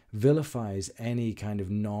actually vilifies any kind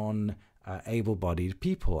of able-bodied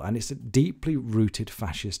people, and it's a deeply rooted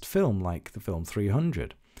fascist film, like the film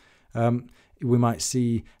 300. We might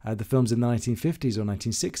see the films in the 1950s or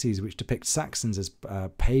 1960s which depict Saxons as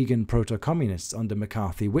pagan proto-communists under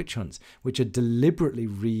McCarthy witch hunts, which are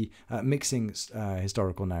deliberately mixing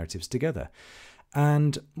historical narratives together.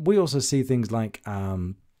 And we also see things like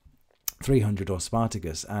 300 or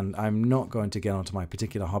Spartacus, and I'm not going to get onto my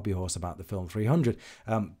particular hobby horse about the film 300,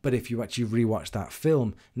 but if you actually rewatch that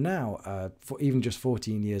film now, for even just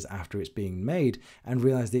 14 years after it's being made, and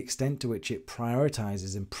realize the extent to which it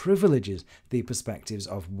prioritizes and privileges the perspectives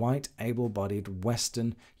of white, able-bodied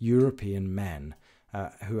Western European men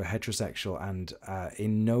who are heterosexual and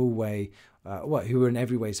in no way who are in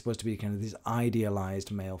every way supposed to be kind of this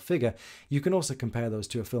idealized male figure. You can also compare those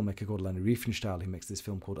to a filmmaker called Leni Riefenstahl, who makes this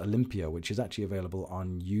film called Olympia, which is actually available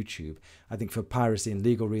on YouTube. I think for piracy and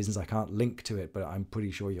legal reasons I can't link to it, but I'm pretty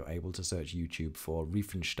sure you're able to search YouTube for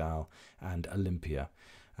Riefenstahl and Olympia.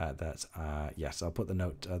 Yes, I'll put the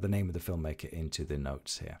name of the filmmaker into the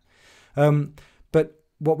notes here. But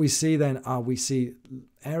what we see then we see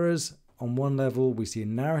errors on one level, we see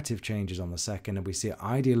narrative changes on the second, and we see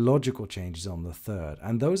ideological changes on the third.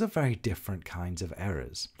 And those are very different kinds of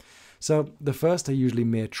errors. So the first are usually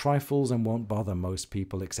mere trifles and won't bother most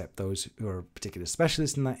people except those who are particular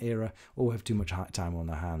specialists in that era or have too much time on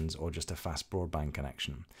their hands or just a fast broadband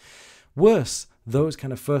connection. Worse, those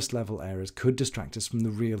kind of first level errors could distract us from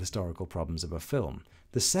the real historical problems of a film.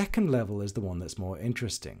 The second level is the one that's more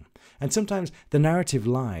interesting. And sometimes the narrative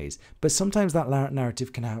lies, but sometimes that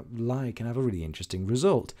narrative can have a really interesting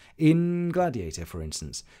result. In Gladiator, for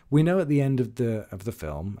instance, we know at the end of the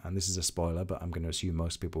film, and this is a spoiler, but I'm going to assume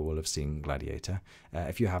most people will have seen Gladiator.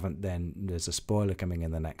 If you haven't, then there's a spoiler coming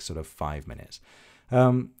in the next sort of 5 minutes.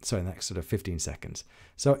 Sorry, next sort of 15 seconds.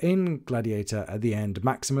 So in Gladiator, at the end,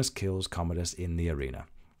 Maximus kills Commodus in the arena.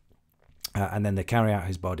 And then they carry out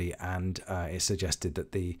his body, and it's suggested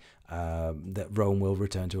that that Rome will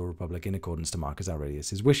return to a republic in accordance to Marcus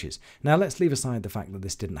Aurelius' wishes. Now let's leave aside the fact that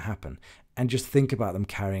this didn't happen, and just think about them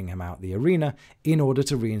carrying him out the arena in order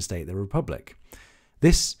to reinstate the republic.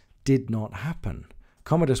 This did not happen.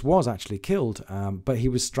 Commodus was actually killed, but he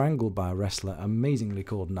was strangled by a wrestler amazingly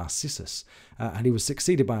called Narcissus, and he was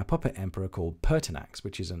succeeded by a puppet emperor called Pertinax,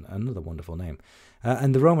 which is another wonderful name.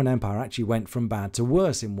 And the Roman Empire actually went from bad to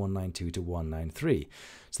worse in 192 to 193.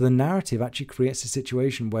 So the narrative actually creates a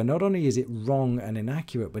situation where not only is it wrong and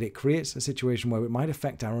inaccurate, but it creates a situation where it might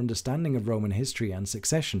affect our understanding of Roman history and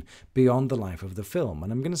succession beyond the life of the film.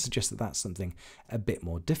 And I'm going to suggest that that's something a bit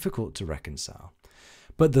more difficult to reconcile.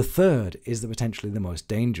 But the third is potentially the most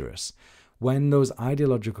dangerous, when those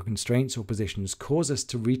ideological constraints or positions cause us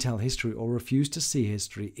to retell history or refuse to see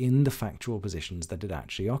history in the factual positions that it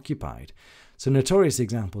actually occupied. So notorious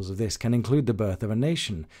examples of this can include The Birth of a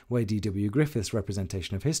Nation, where D.W. Griffith's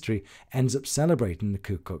representation of history ends up celebrating the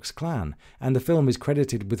Ku Klux Klan, and the film is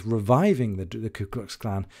credited with reviving the Ku Klux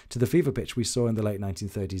Klan to the fever pitch we saw in the late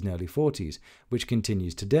 1930s and early 40s, which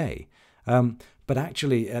continues today. But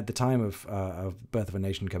actually, at the time of Birth of a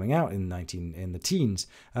Nation coming out in the teens,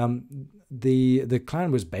 the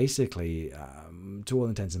Klan was basically, to all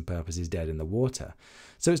intents and purposes, dead in the water.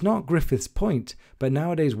 So it's not Griffith's point, but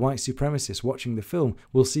nowadays white supremacists watching the film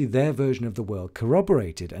will see their version of the world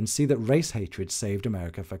corroborated and see that race hatred saved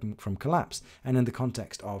America from collapse. And in the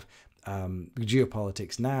context of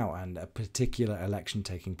geopolitics now and a particular election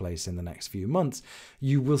taking place in the next few months,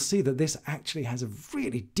 you will see that this actually has a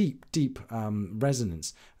really deep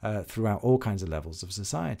resonance throughout all kinds of levels of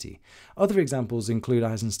society. Other examples include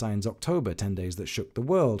Eisenstein's October, 10 Days That Shook the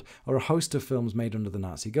World, or a host of films made under the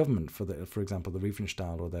Nazi government, for example, the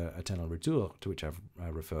Riefenstahl or the Eternal Retour, to which I've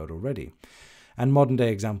referred already. And modern-day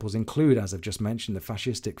examples include, as I've just mentioned, the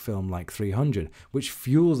fascistic film like 300, which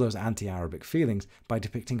fuels those anti-Arabic feelings by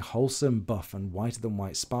depicting wholesome, buff, and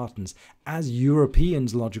whiter-than-white Spartans as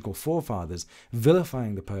Europeans' logical forefathers,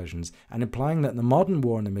 vilifying the Persians and implying that the modern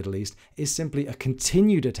war in the Middle East is simply a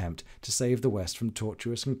continued attempt to save the West from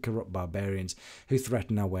tortuous and corrupt barbarians who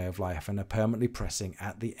threaten our way of life and are permanently pressing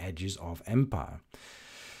at the edges of empire.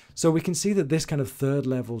 So we can see that this kind of third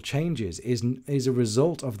level changes is a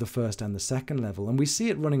result of the first and the second level, and we see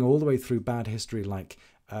it running all the way through bad history like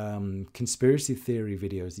conspiracy theory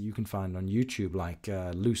videos that you can find on YouTube, like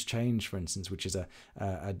Loose Change, for instance, which is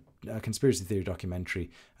a conspiracy theory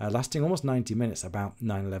documentary lasting almost 90 minutes about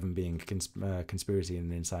 9/11 being a conspiracy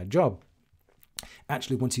and an inside job.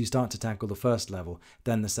 Actually, once you start to tackle the first level,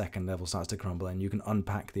 then the second level starts to crumble and you can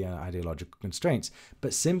unpack the ideological constraints.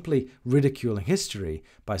 But simply ridiculing history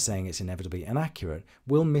by saying it's inevitably inaccurate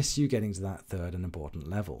will miss you getting to that third and important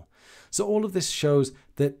level. So all of this shows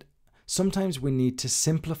that sometimes we need to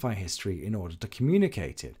simplify history in order to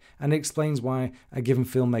communicate it, and it explains why a given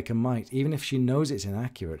filmmaker might, even if she knows it's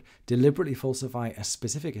inaccurate, deliberately falsify a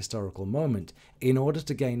specific historical moment in order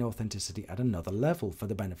to gain authenticity at another level for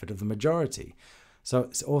the benefit of the majority. So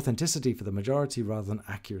it's authenticity for the majority rather than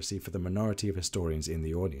accuracy for the minority of historians in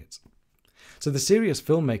the audience. So the serious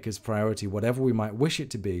filmmaker's priority, whatever we might wish it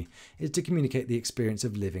to be, is to communicate the experience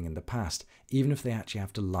of living in the past, even if they actually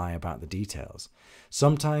have to lie about the details.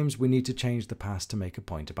 Sometimes we need to change the past to make a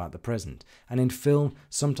point about the present. And in film,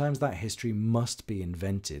 sometimes that history must be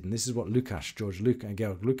invented. And this is what Georg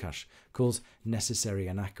Lukács calls necessary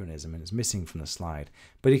anachronism, and it's missing from the slide.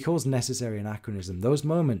 But he calls necessary anachronism those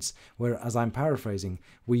moments where, as I'm paraphrasing,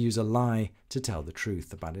 we use a lie to tell the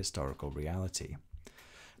truth about historical reality.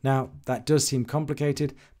 Now, that does seem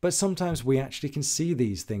complicated, but sometimes we actually can see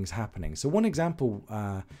these things happening. So one example,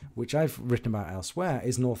 which I've written about elsewhere,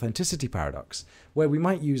 is an authenticity paradox, where we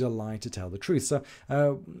might use a lie to tell the truth. So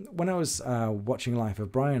when I was watching Life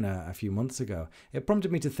of Brian a few months ago, it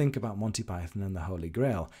prompted me to think about Monty Python and the Holy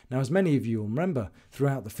Grail. Now, as many of you will remember,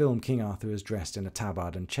 throughout the film, King Arthur is dressed in a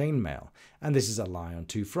tabard and chainmail. And this is a lie on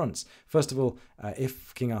two fronts. First of all,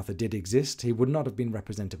 if King Arthur did exist, he would not have been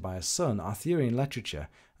represented by a son. Arthurian literature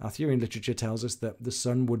tells us that the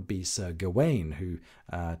son would be Sir Gawain, who,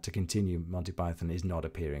 to continue Monty Python, is not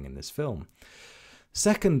appearing in this film.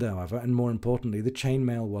 Second, however, and more importantly, the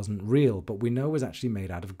chainmail wasn't real, but we know was actually made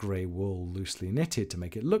out of grey wool loosely knitted to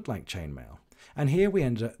make it look like chainmail. And here we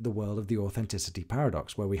enter the world of the authenticity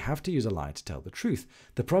paradox, where we have to use a lie to tell the truth.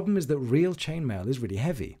 The problem is that real chainmail is really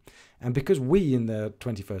heavy. And because we in the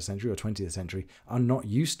 21st century or 20th century are not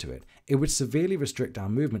used to it, it would severely restrict our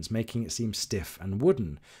movements, making it seem stiff and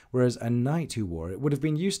wooden, whereas a knight who wore it would have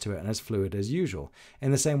been used to it and as fluid as usual. In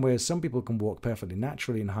the same way as some people can walk perfectly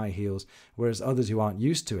naturally in high heels, whereas others who aren't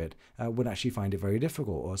used to it would actually find it very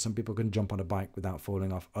difficult, or some people can jump on a bike without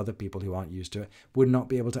falling off. Other people who aren't used to it would not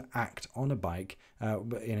be able to act on a bike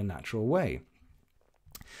in a natural way.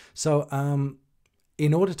 So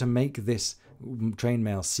in order to make this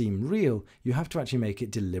chainmail seem real, you have to actually make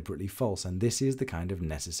it deliberately false, and this is the kind of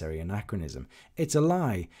necessary anachronism. It's a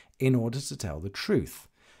lie in order to tell the truth.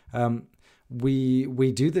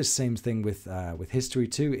 We do this same thing with history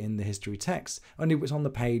too, in the history text, only it's on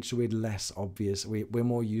the page, so we're less obvious. We're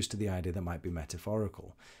more used to the idea that might be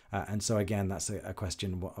metaphorical. And so again, that's a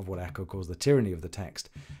question of what Eco calls the tyranny of the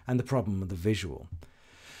text and the problem of the visual.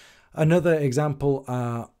 Another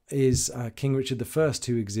example is King Richard I,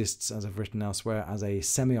 who exists, as I've written elsewhere, as a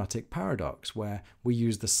semiotic paradox, where we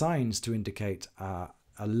use the signs to indicate a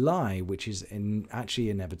lie which is actually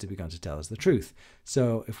inevitably going to tell us the truth.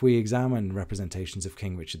 So if we examine representations of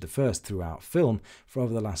King Richard I throughout film for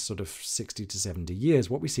over the last sort of 60 to 70 years,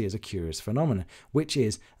 what we see is a curious phenomenon, which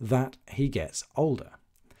is that he gets older.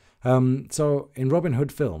 So in Robin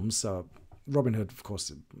Hood films, Robin Hood, of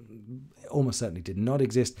course, almost certainly did not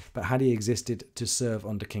exist, but had he existed to serve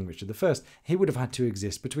under King Richard I, he would have had to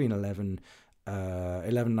exist between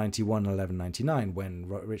 1191 and 1199, when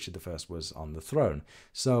Richard I was on the throne.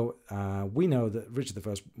 So we know that Richard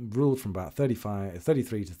I ruled from about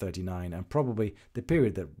 33 to 39, and probably the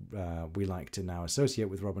period that we like to now associate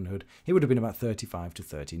with Robin Hood, he would have been about 35 to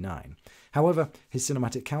 39. However, his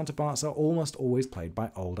cinematic counterparts are almost always played by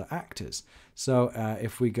older actors. So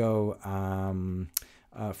if we go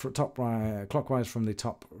clockwise from the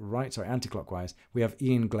top right, anti-clockwise, we have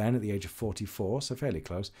Ian Glenn at the age of 44, so fairly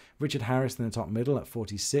close. Richard Harris in the top middle at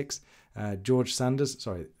 46. George Sanders,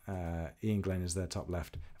 Ian Glenn is there top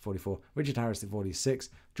left, 44. Richard Harris at 46.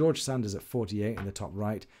 George Sanders at 48 in the top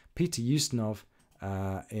right. Peter Ustinov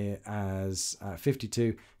as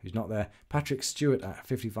 52, who's not there. Patrick Stewart at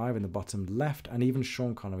 55 in the bottom left, and even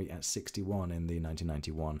Sean Connery at 61 in the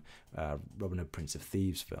 1991 Robin Hood Prince of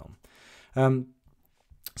Thieves film.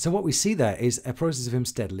 So what we see there is a process of him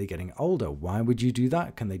steadily getting older. Why would you do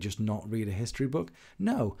that? Can they just not read a history book?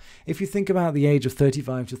 No. If you think about the age of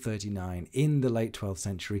 35 to 39 in the late 12th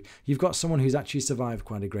century, you've got someone who's actually survived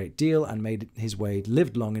quite a great deal and made his way,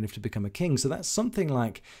 lived long enough to become a king. So that's something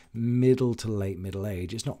like middle to late middle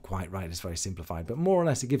age. It's not quite right, it's very simplified, but more or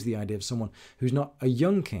less it gives the idea of someone who's not a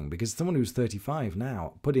young king, because someone who's 35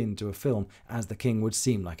 now put into a film as the king would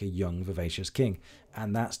seem like a young, vivacious king.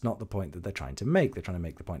 And that's not the point that they're trying to make. They're trying to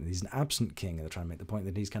make the point that he's an absent king, and they're trying to make the point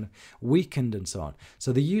that he's kind of weakened and so on.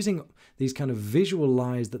 So they're using these kind of visual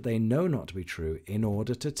lies that they know not to be true in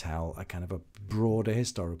order to tell a kind of a broader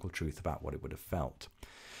historical truth about what it would have felt.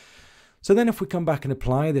 So then if we come back and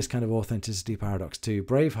apply this kind of authenticity paradox to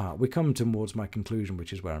Braveheart, we come towards my conclusion,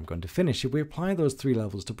 which is where I'm going to finish. If we apply those three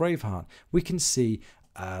levels to Braveheart, we can see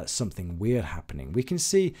something weird happening. We can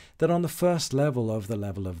see that on the first level of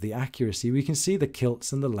the accuracy, we can see the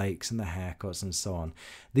kilts and the lakes and the haircuts and so on.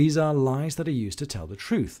 These are lies that are used to tell the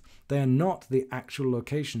truth. They are not the actual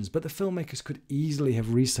locations, but the filmmakers could easily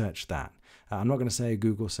have researched that. I'm not going to say a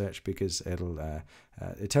Google search because it'll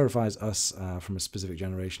it terrifies us from a specific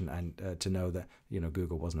generation, and to know that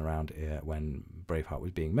Google wasn't around when Braveheart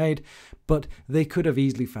was being made, but they could have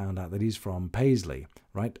easily found out that he's from Paisley,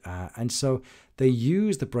 right? And so they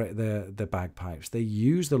use the bagpipes, they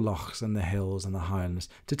use the lochs and the hills and the highlands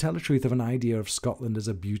to tell the truth of an idea of Scotland as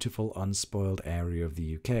a beautiful, unspoiled area of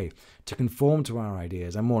the UK, to conform to our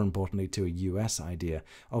ideas, and more importantly to a US idea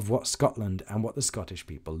of what Scotland and what the Scottish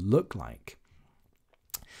people look like.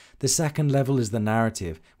 The second level is the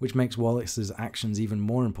narrative, which makes Wallace's actions even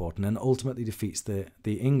more important and ultimately defeats the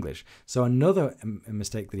English. So another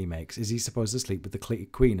mistake that he makes is he's supposed to sleep with the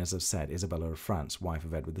Queen, as I've said, Isabella of France, wife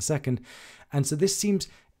of Edward II. And so this seems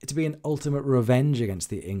to be an ultimate revenge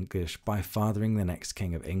against the English by fathering the next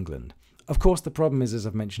King of England. Of course, the problem is, as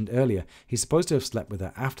I've mentioned earlier, he's supposed to have slept with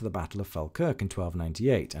her after the Battle of Falkirk in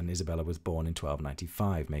 1298, and Isabella was born in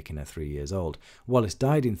 1295, making her 3 years old. Wallace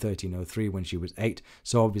died in 1303 when she was 8,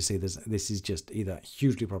 so obviously this is just either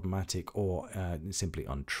hugely problematic or simply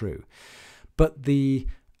untrue. But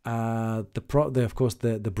of course,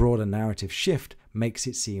 the broader narrative shift makes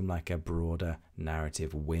it seem like a broader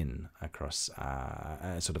narrative win across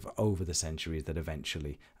sort of over the centuries, that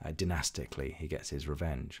eventually, dynastically, he gets his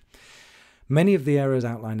revenge. Many of the errors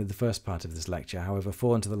outlined in the first part of this lecture, however,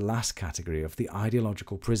 fall into the last category of the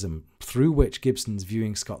ideological prism through which Gibson's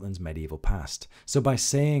viewing Scotland's medieval past. So by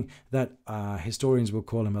saying that historians will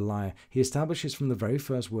call him a liar, he establishes from the very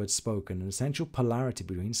first words spoken an essential polarity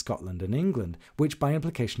between Scotland and England, which by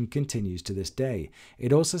implication continues to this day.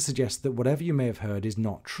 It also suggests that whatever you may have heard is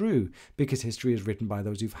not true, because history is written by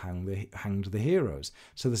those who've hanged the heroes.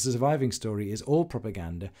 So the surviving story is all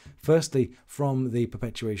propaganda, firstly from the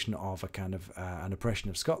perpetuation of a kind of an oppression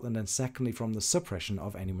of Scotland, and secondly from the suppression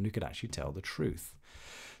of anyone who could actually tell the truth.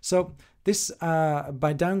 So this, by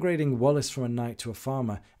downgrading Wallace from a knight to a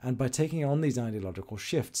farmer, and by taking on these ideological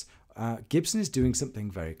shifts, Gibson is doing something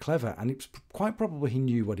very clever, and it's quite probable he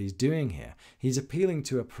knew what he's doing here. He's appealing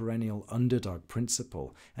to a perennial underdog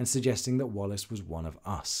principle and suggesting that Wallace was one of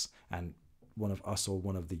us, and one of us or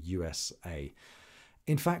one of the USA.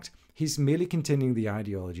 In fact, he's merely continuing the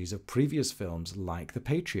ideologies of previous films like The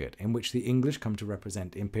Patriot, in which the English come to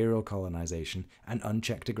represent imperial colonization and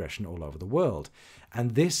unchecked aggression all over the world.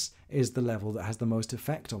 And this is the level that has the most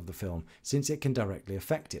effect of the film, since it can directly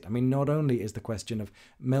affect it. I mean, not only is the question of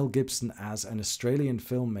Mel Gibson as an Australian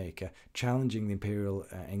filmmaker challenging the imperial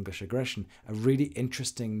English aggression a really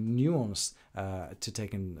interesting nuance to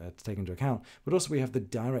take into account, but also we have the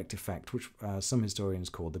direct effect, which some historians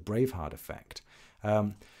call the Braveheart effect.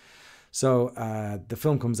 So the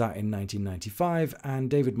film comes out in 1995, and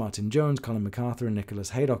David Martin Jones, Colin MacArthur and Nicholas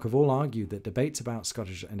Haydock have all argued that debates about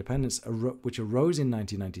Scottish independence, which arose in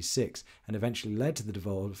 1996 and eventually led to the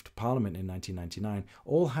devolved Parliament in 1999,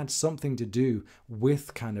 all had something to do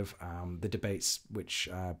with kind of the debates which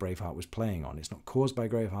Braveheart was playing on. It's not caused by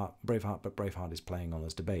Braveheart, but Braveheart is playing on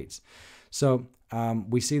those debates. So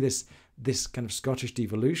we see this kind of Scottish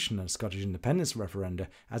devolution and Scottish independence referenda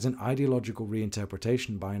as an ideological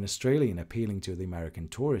reinterpretation by an Australian appealing to the American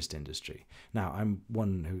tourist industry. Now, I'm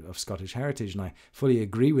one of Scottish heritage, and I fully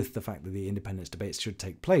agree with the fact that the independence debates should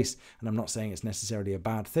take place, and I'm not saying it's necessarily a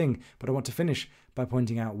bad thing, but I want to finish by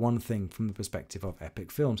pointing out one thing from the perspective of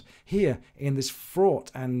epic films. Here, in this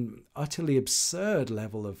fraught and utterly absurd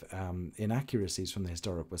level of inaccuracies from the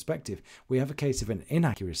historical perspective, we have a case of an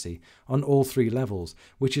inaccuracy on all three levels,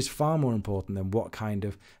 which is far more important than what kind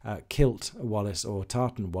of kilt Wallace or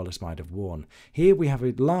tartan Wallace might have worn. Here we have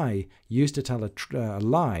a lie used to tell a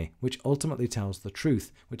lie, which ultimately tells the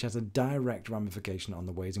truth, which has a direct ramification on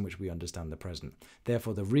the ways in which we understand the present.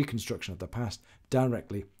 Therefore, the reconstruction of the past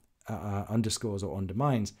directly underscores or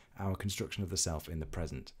undermines our construction of the self in the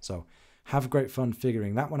present. So have great fun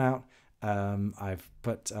figuring that one out. I've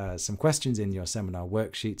put some questions in your seminar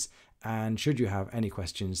worksheets, and should you have any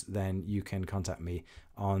questions, then you can contact me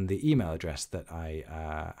on the email address that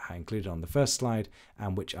I included on the first slide,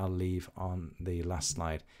 and which I'll leave on the last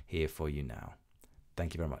slide here for you now.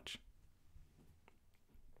 Thank you very much.